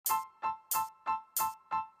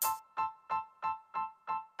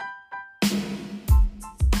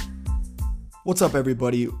What's up,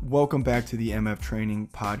 everybody? Welcome back to the MF Training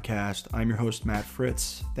Podcast. I'm your host, Matt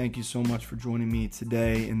Fritz. Thank you so much for joining me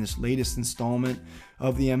today in this latest installment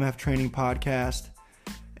of the MF Training Podcast.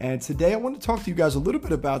 And today I want to talk to you guys a little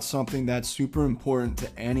bit about something that's super important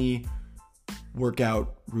to any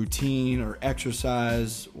workout routine or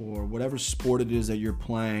exercise or whatever sport it is that you're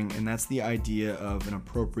playing, and that's the idea of an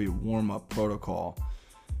appropriate warm-up protocol.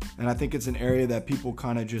 And I think it's an area that people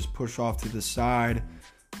kind of just push off to the side,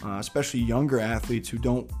 especially younger athletes who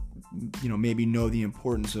don't, maybe know the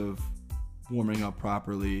importance of warming up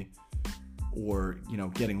properly or,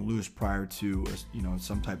 getting loose prior to,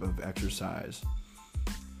 some type of exercise.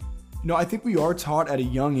 I think we are taught at a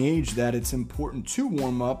young age that it's important to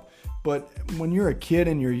warm up, but when you're a kid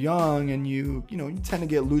and you're young and you tend to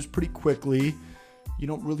get loose pretty quickly, you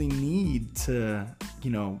don't really need to,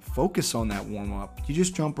 focus on that warm up. You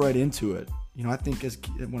just jump right into it. I think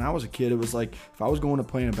when I was a kid, it was like if I was going to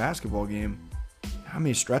play in a basketball game, I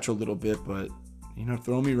may stretch a little bit, but,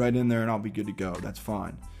 throw me right in there and I'll be good to go. That's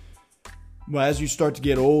fine. Well, as you start to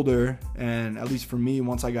get older, and at least for me,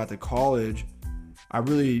 once I got to college, I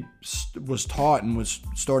really was taught and was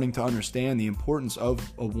starting to understand the importance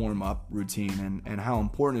of a warm-up routine and how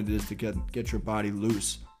important it is to get your body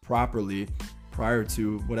loose properly prior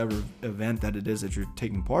to whatever event that it is that you're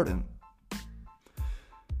taking part in.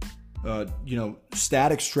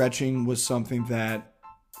 Static stretching was something that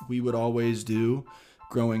we would always do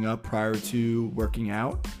growing up prior to working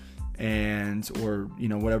out or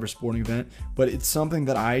whatever sporting event. But it's something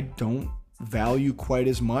that I don't value quite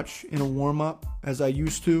as much in a warm-up as I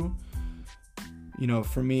used to.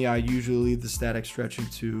 For me, I usually leave the static stretching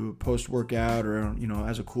to post-workout or,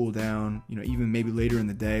 as a cool down, even maybe later in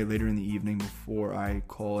the day, later in the evening before I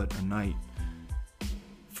call it a night.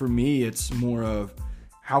 For me, it's more of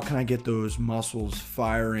how can I get those muscles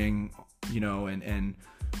firing, and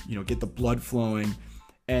get the blood flowing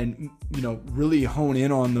and, really hone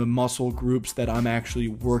in on the muscle groups that I'm actually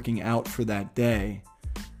working out for that day.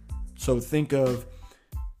 So think of,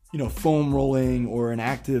 foam rolling or an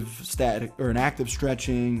active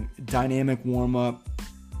stretching, dynamic warm up.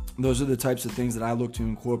 Those are the types of things that I look to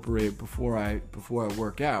incorporate before I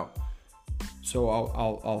work out. So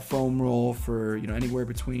I'll foam roll for, anywhere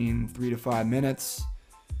between 3 to 5 minutes.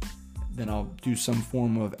 Then I'll do some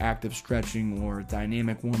form of active stretching or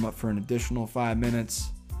dynamic warm up for an additional 5 minutes.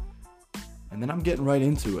 And then I'm getting right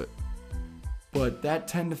into it. But that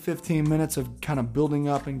 10 to 15 minutes of kind of building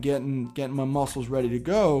up and getting my muscles ready to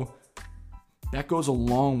go, that goes a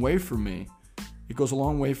long way for me. It goes a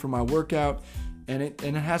long way for my workout, and it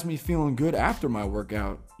has me feeling good after my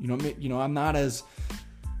workout. I'm not as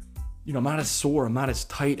sore, I'm not as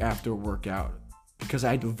tight after a workout because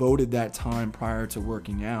I devoted that time prior to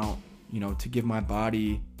working out, to give my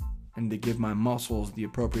body and to give my muscles the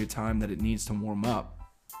appropriate time that it needs to warm up.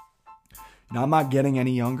 I'm not getting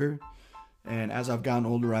any younger. And as I've gotten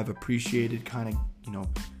older, I've appreciated kind of,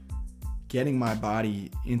 getting my body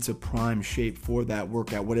into prime shape for that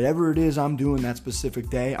workout. Whatever it is I'm doing that specific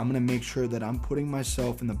day, I'm going to make sure that I'm putting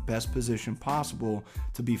myself in the best position possible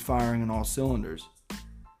to be firing on all cylinders.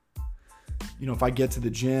 If I get to the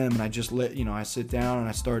gym and I just I sit down and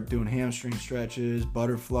I start doing hamstring stretches,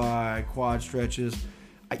 butterfly, quad stretches,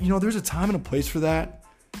 there's a time and a place for that,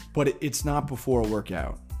 but it's not before a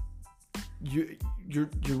workout. You're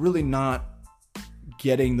really not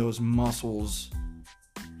getting those muscles,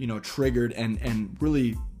 triggered and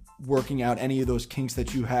really working out any of those kinks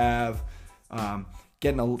that you have,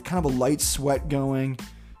 getting a kind of a light sweat going.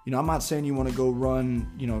 I'm not saying you want to go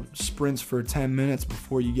run, sprints for 10 minutes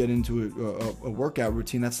before you get into a workout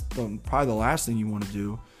routine. That's probably the last thing you want to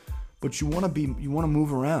do. But you want to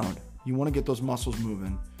move around. You want to get those muscles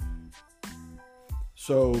moving.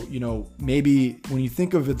 So, maybe when you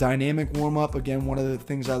think of a dynamic warm-up, again, one of the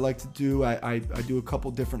things I like to do, I do a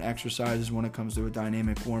couple different exercises when it comes to a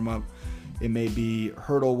dynamic warm-up. It may be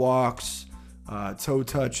hurdle walks, toe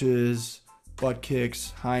touches, butt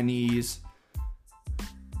kicks, high knees.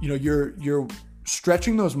 You're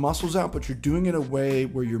stretching those muscles out, but you're doing it in a way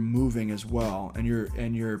where you're moving as well, and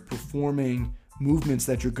you're performing movements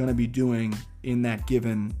that you're going to be doing in that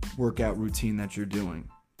given workout routine that you're doing.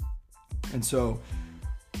 And so,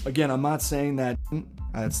 again, I'm not saying that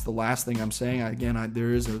that's the last thing I'm saying. Again,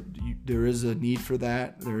 there is a need for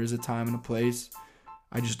that. There is a time and a place.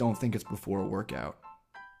 I just don't think it's before a workout.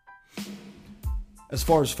 As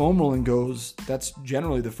far as foam rolling goes, that's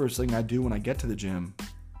generally the first thing I do when I get to the gym.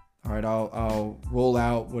 All right, I'll roll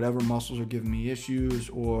out whatever muscles are giving me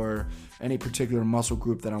issues or any particular muscle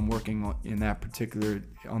group that I'm working on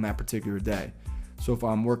on that particular day. So if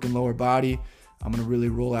I'm working lower body, I'm going to really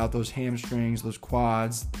roll out those hamstrings, those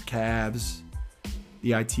quads, calves,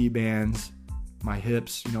 the IT bands, my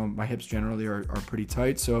hips. My hips generally are pretty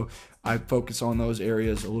tight, so I focus on those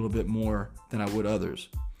areas a little bit more than I would others.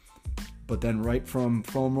 But then right from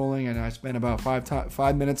foam rolling, and I spend about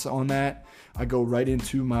 5 minutes on that, I go right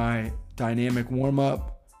into my dynamic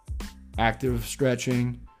warm-up, active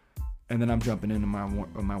stretching, and then I'm jumping into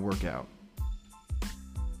my workout.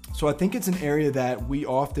 So I think it's an area that we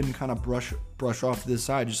often kind of brush off to the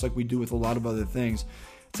side, just like we do with a lot of other things.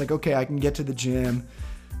 It's like, okay, I can get to the gym,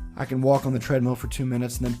 I can walk on the treadmill for 2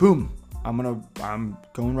 minutes, and then boom, I'm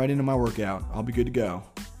going right into my workout. I'll be good to go.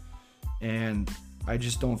 And I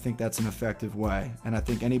just don't think that's an effective way. And I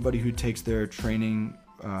think anybody who takes their training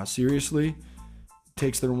seriously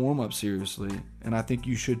takes their warm-up seriously, and I think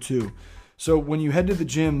you should too. So when you head to the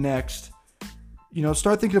gym next,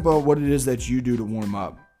 start thinking about what it is that you do to warm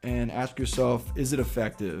up, and ask yourself, is it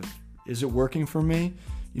effective? Is it working for me?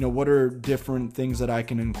 What are different things that I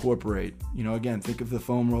can incorporate? Again, think of the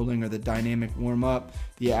foam rolling or the dynamic warm-up,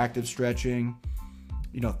 the active stretching,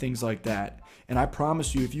 things like that. And I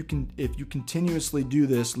promise you, if you continuously do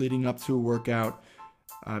this leading up to a workout,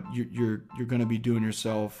 you're going to be doing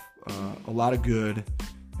yourself a lot of good,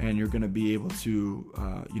 and you're going to be able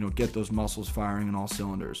to get those muscles firing in all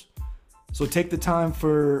cylinders. So take the time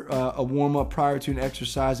for a warm-up prior to an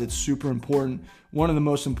exercise. It's super important. One of the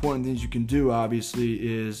most important things you can do, obviously,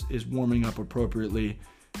 is warming up appropriately,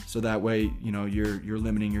 so that way you're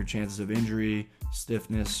limiting your chances of injury,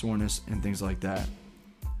 stiffness, soreness, and things like that.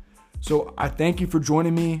 So I thank you for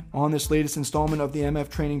joining me on this latest installment of the MF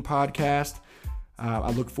Training Podcast.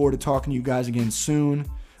 I look forward to talking to you guys again soon.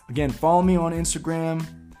 Again, follow me on Instagram.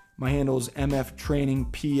 My handle is MF Training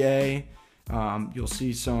PA. You'll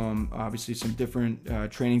see some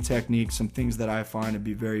different training techniques, some things that I find to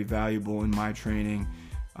be very valuable in my training,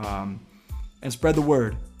 and spread the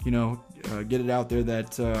word. Get it out there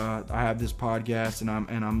that I have this podcast,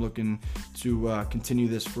 and I'm looking to continue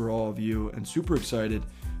this for all of you, and super excited.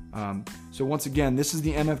 So once again, this is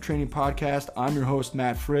the MF Training Podcast. I'm your host,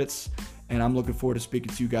 Matt Fritz, and I'm looking forward to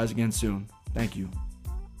speaking to you guys again soon. Thank you.